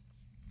luxuries.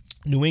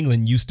 New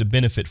England used to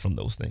benefit from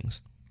those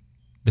things.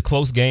 The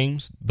close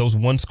games, those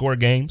 1-score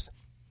games,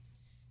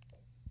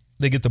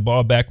 they get the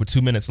ball back with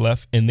 2 minutes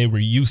left, and they were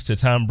used to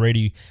Tom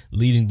Brady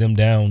leading them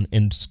down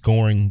and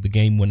scoring the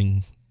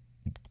game-winning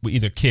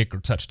either kick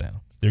or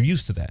touchdown. They're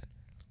used to that.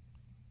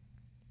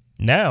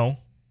 Now,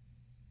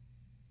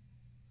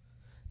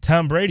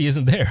 Tom Brady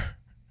isn't there.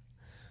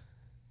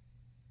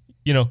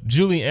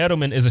 Julian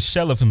Edelman is a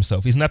shell of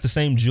himself. He's not the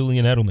same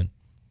Julian Edelman.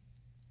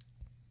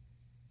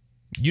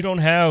 You don't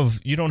have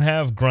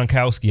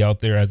Gronkowski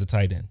out there as a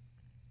tight end.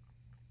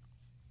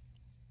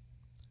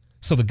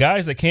 So the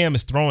guys that Cam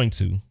is throwing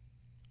to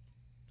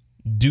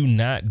do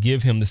not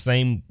give him the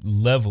same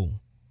level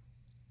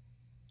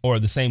or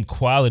the same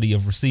quality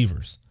of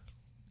receivers.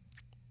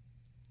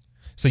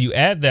 So you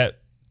add that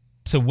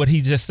to what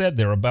he just said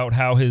there about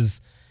how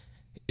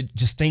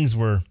things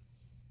were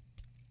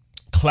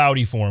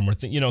cloudy for him, or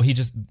he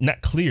just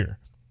not clear.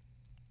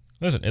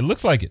 Listen, it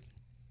looks like it.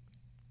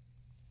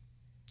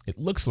 It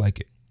looks like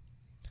it.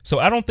 So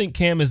I don't think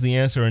Cam is the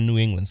answer in New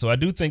England. So I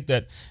do think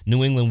that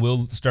New England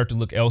will start to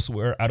look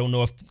elsewhere. I don't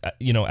know if,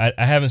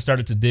 I haven't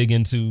started to dig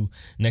into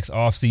next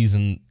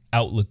offseason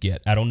outlook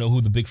yet. I don't know who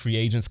the big free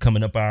agents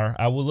coming up are.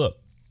 I will look,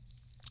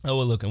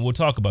 and we'll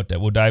talk about that.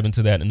 We'll dive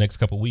into that in the next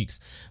couple of weeks.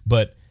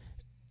 But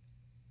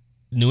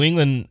New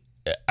England,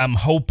 I'm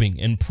hoping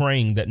and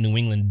praying that New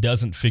England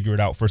doesn't figure it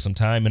out for some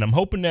time. And I'm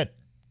hoping that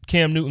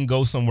Cam Newton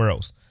goes somewhere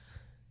else.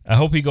 I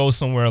hope he goes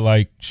somewhere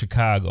like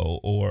Chicago,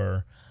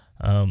 or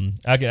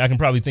I can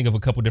probably think of a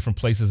couple different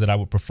places that I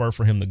would prefer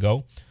for him to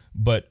go.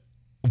 But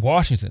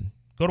Washington,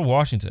 go to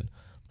Washington.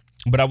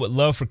 But I would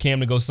love for Cam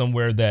to go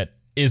somewhere that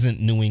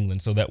isn't New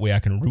England, so that way I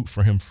can root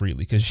for him freely,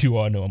 because you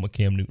all know I'm a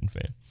Cam Newton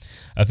fan.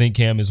 I think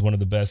Cam is one of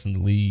the best in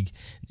the league.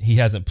 He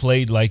hasn't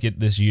played like it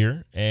this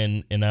year,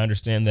 and I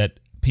understand that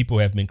people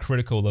have been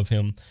critical of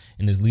him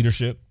in his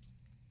leadership,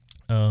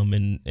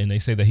 and they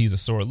say that he's a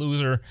sore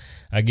loser.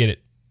 I get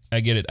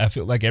it. I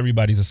feel like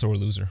everybody's a sore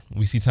loser.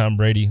 We see Tom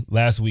Brady.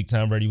 Last week,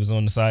 Tom Brady was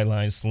on the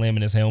sidelines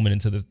slamming his helmet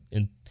into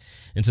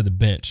the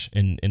bench,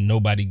 and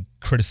nobody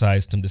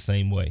criticized him the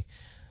same way.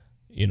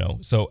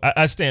 So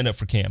I stand up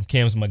for Cam.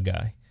 Cam's my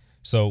guy.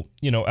 So,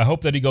 I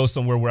hope that he goes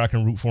somewhere where I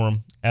can root for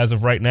him. As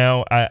of right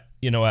now, I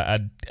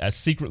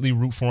secretly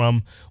root for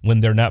him when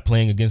they're not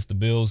playing against the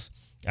Bills.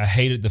 I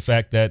hated the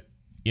fact that,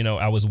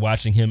 I was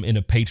watching him in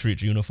a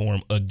Patriots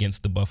uniform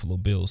against the Buffalo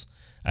Bills.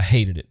 I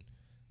hated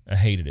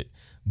it.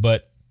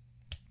 But,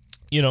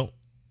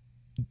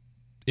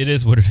 it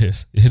is what it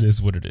is. It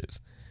is what it is.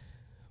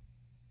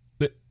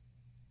 But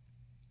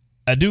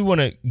I do want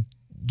to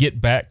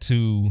get back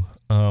to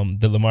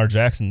the Lamar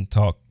Jackson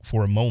talk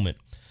for a moment.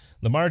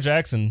 Lamar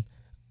Jackson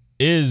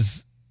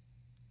is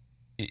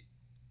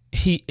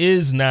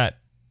not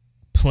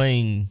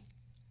playing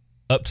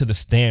up to the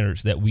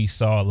standards that we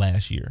saw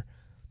last year.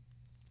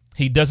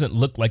 He doesn't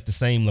look like the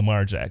same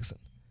Lamar Jackson.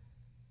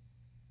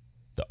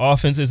 The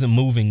offense isn't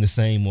moving the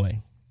same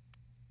way.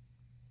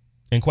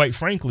 And quite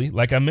frankly,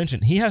 like I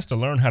mentioned, he has to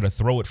learn how to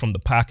throw it from the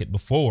pocket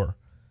before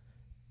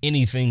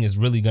anything is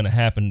really going to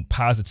happen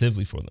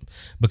positively for them.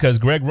 Because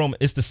Greg Roman,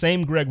 it's the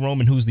same Greg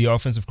Roman who's the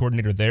offensive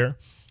coordinator there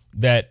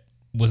that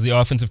was the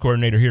offensive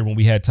coordinator here when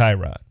we had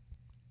Tyrod.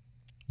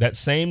 That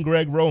same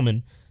Greg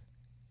Roman,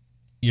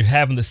 you're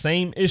having the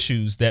same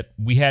issues that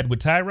we had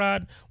with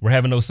Tyrod. We're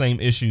having those same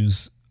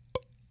issues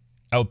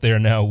out there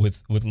now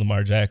with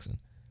Lamar Jackson.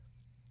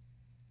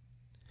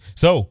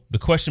 So the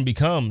question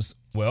becomes,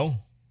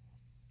 well,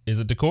 is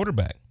it the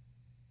quarterback?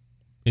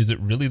 Is it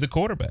really the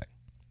quarterback?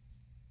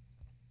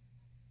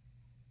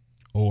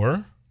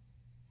 Or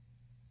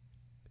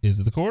is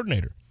it the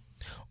coordinator?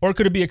 Or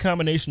could it be a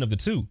combination of the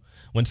two?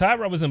 When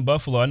Tyrod was in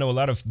Buffalo, I know a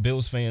lot of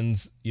Bills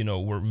fans,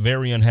 were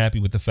very unhappy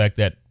with the fact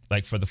that,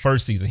 like, for the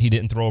first season, he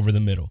didn't throw over the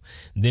middle.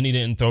 Then he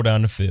didn't throw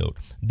down the field.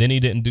 Then he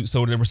didn't do.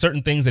 So there were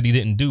certain things that he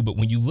didn't do. But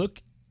when you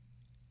look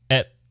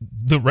at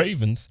the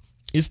Ravens,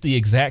 it's the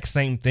exact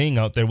same thing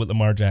out there with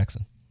Lamar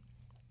Jackson.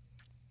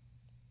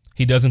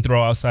 He doesn't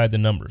throw outside the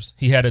numbers.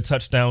 He had a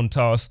touchdown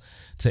toss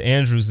to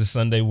Andrews this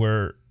Sunday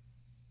where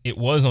it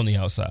was on the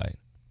outside.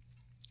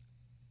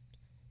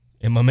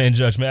 And my man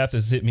Judge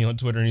Mathis hit me on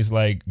Twitter and he's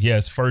like,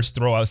 yes, first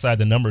throw outside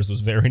the numbers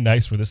was very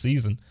nice for the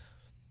season.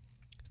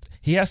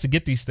 He has to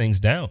get these things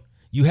down.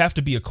 You have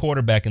to be a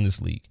quarterback in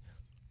this league.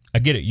 I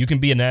get it. You can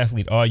be an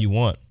athlete all you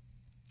want.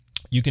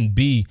 You can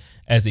be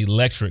as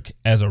electric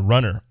as a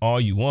runner all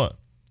you want.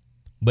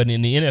 But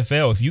in the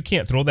NFL, if you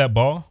can't throw that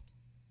ball,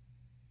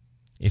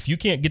 if you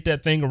can't get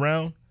that thing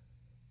around,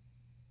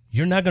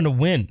 you're not going to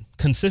win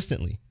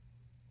consistently.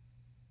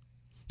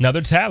 Now,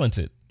 they're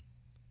talented,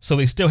 so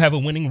they still have a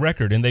winning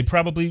record, and they're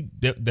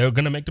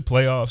going to make the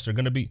playoffs.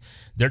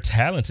 They're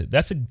talented.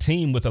 That's a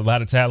team with a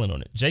lot of talent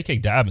on it. J.K.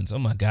 Dobbins, oh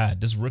my God,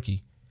 this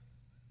rookie.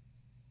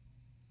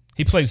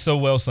 He played so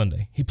well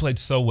Sunday. He played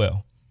so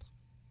well.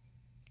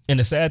 And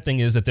the sad thing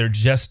is that they're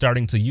just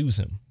starting to use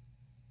him.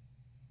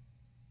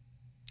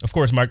 Of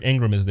course, Mark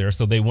Ingram is there,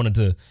 so they wanted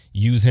to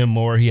use him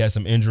more. He had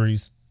some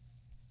injuries.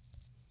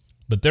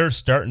 But they're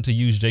starting to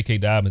use J.K.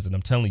 Dobbins, and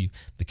I'm telling you,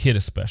 the kid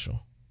is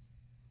special.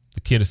 The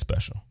kid is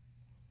special.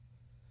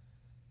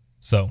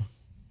 So,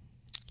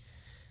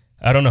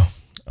 I don't know.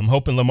 I'm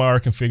hoping Lamar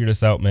can figure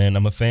this out, man.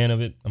 I'm a fan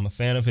of it. I'm a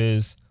fan of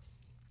his.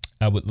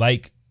 I would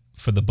like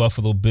for the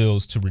Buffalo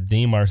Bills to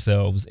redeem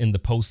ourselves in the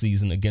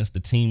postseason against the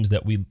teams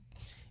that we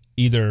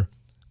either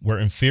were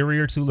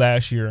inferior to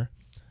last year,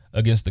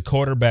 against the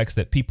quarterbacks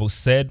that people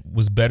said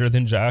was better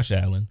than Josh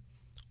Allen,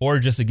 or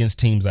just against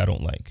teams I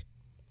don't like.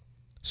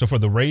 So for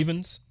the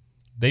Ravens,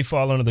 they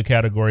fall under the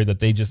category that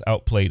they just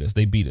outplayed us.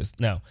 They beat us.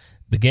 Now,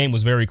 the game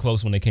was very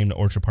close when they came to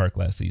Orchard Park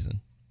last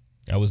season.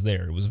 I was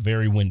there. It was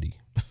very windy.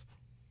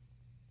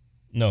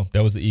 No,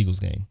 that was the Eagles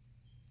game.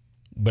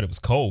 But it was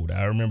cold.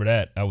 I remember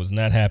that. I was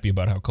not happy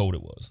about how cold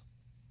it was.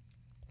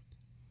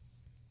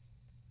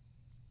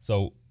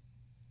 So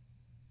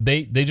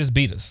they just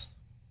beat us.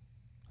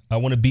 I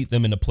want to beat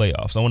them in the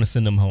playoffs. I want to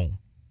send them home.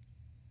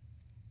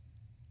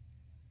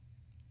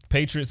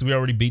 Patriots, we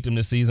already beat them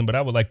this season, but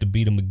I would like to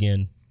beat them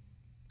again.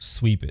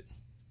 Sweep it.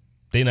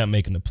 They're not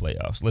making the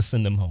playoffs. Let's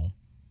send them home.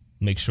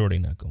 Make sure they're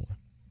not going.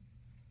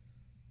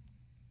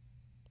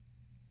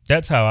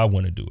 That's how I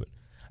want to do it.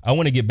 I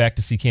want to get back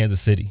to see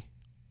Kansas City.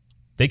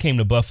 They came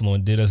to Buffalo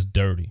and did us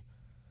dirty.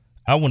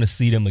 I want to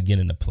see them again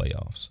in the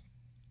playoffs.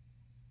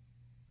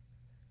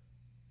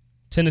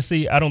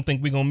 Tennessee, I don't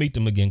think we're going to meet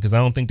them again because I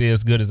don't think they're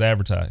as good as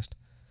advertised.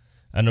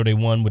 I know they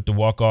won with the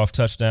walk-off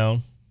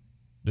touchdown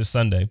this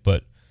Sunday,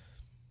 but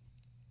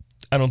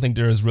I don't think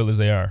they're as real as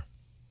they are.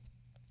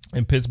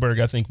 In Pittsburgh,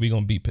 I think we're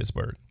going to beat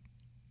Pittsburgh.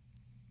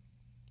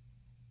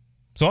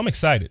 So I'm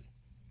excited.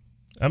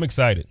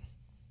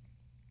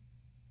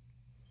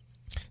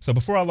 So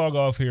before I log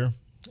off here,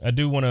 I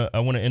want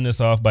to end this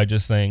off by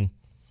just saying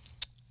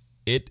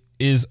it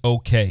is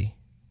okay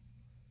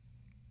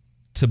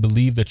to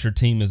believe that your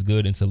team is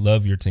good and to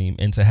love your team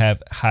and to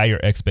have higher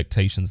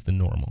expectations than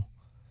normal.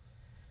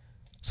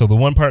 So the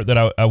one part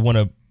that I want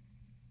to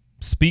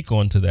speak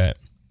on to that,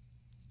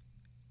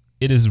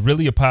 it is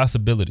really a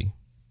possibility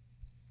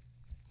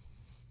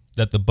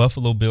that the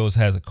Buffalo Bills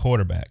has a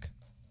quarterback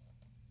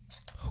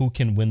who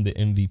can win the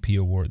MVP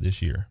award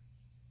this year.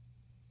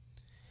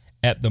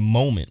 At the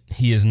moment,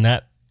 he is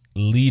not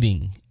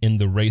leading in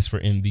the race for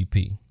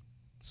MVP.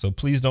 So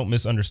please don't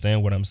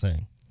misunderstand what I'm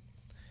saying.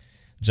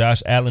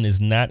 Josh Allen is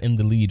not in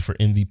the lead for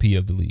MVP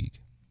of the league.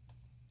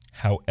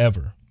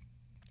 However,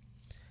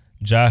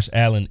 Josh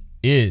Allen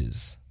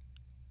is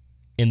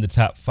in the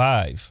top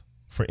 5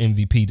 for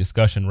MVP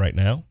discussion right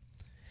now.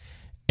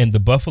 And the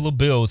Buffalo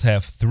Bills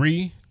have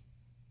 3,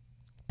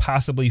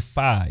 possibly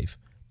 5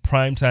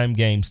 primetime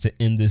games to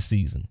end this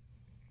season.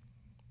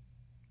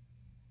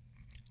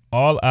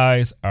 All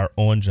eyes are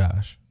on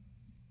Josh.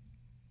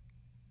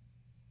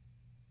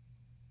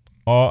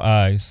 All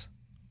eyes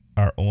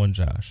are on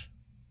Josh.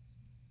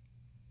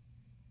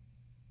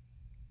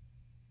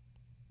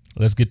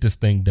 Let's get this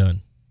thing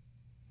done.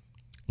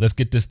 Let's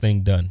get this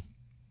thing done.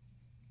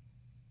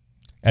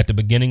 At the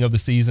beginning of the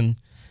season,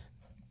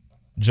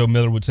 Joe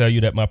Miller would tell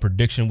you that my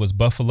prediction was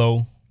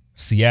Buffalo,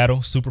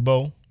 Seattle, Super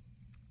Bowl.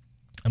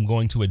 I'm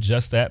going to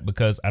adjust that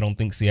because I don't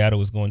think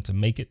Seattle is going to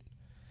make it.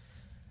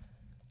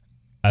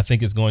 I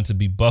think it's going to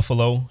be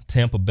Buffalo,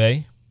 Tampa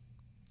Bay.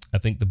 I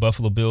think the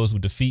Buffalo Bills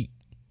will defeat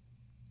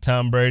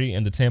Tom Brady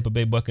and the Tampa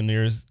Bay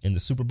Buccaneers in the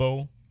Super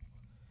Bowl.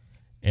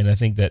 And I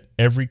think that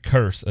every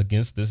curse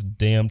against this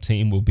damn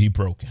team will be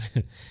broken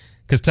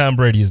because Tom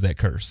Brady is that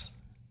curse.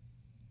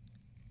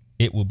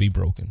 It will be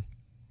broken.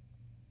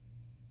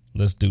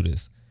 Let's do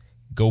this.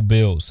 Go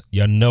Bills.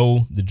 Y'all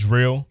know the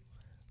drill.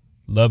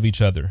 Love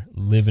each other.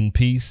 Live in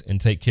peace and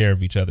take care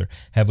of each other.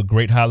 Have a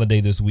great holiday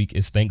this week.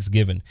 It's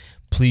Thanksgiving.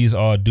 Please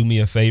all do me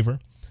a favor.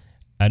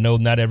 I know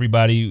not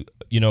everybody,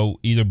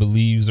 either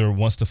believes or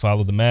wants to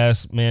follow the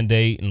mask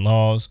mandate and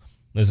laws.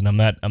 Listen,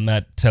 I'm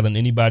not telling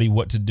anybody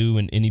what to do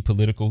in any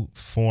political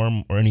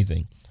form or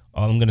anything.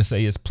 All I'm going to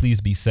say is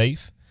please be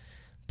safe.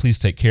 Please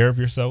take care of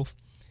yourself.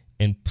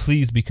 And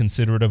please be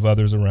considerate of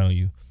others around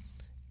you.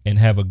 And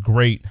have a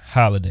great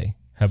holiday.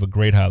 Have a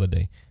great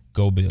holiday.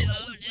 Go Bills.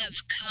 Code of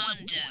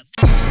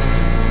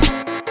conduct.